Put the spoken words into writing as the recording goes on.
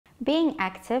Being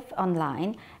active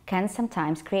online can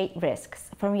sometimes create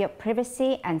risks from your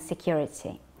privacy and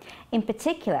security. In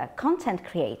particular, content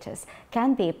creators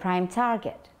can be a prime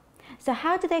target. So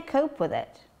how do they cope with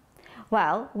it?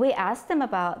 Well, we asked them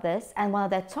about this, and one of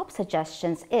their top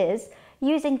suggestions is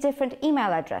using different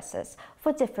email addresses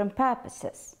for different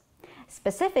purposes.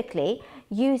 Specifically,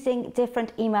 using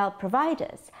different email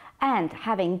providers and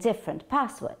having different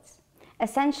passwords.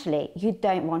 Essentially, you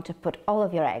don't want to put all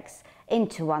of your eggs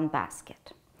into one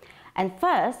basket. And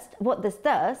first, what this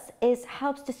does is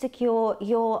helps to secure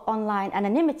your online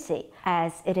anonymity,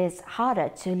 as it is harder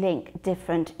to link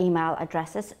different email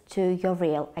addresses to your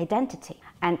real identity.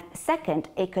 And second,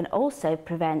 it can also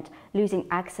prevent losing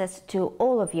access to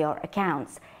all of your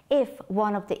accounts if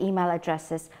one of the email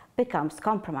addresses becomes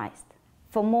compromised.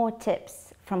 For more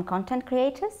tips from content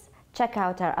creators, check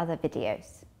out our other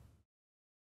videos.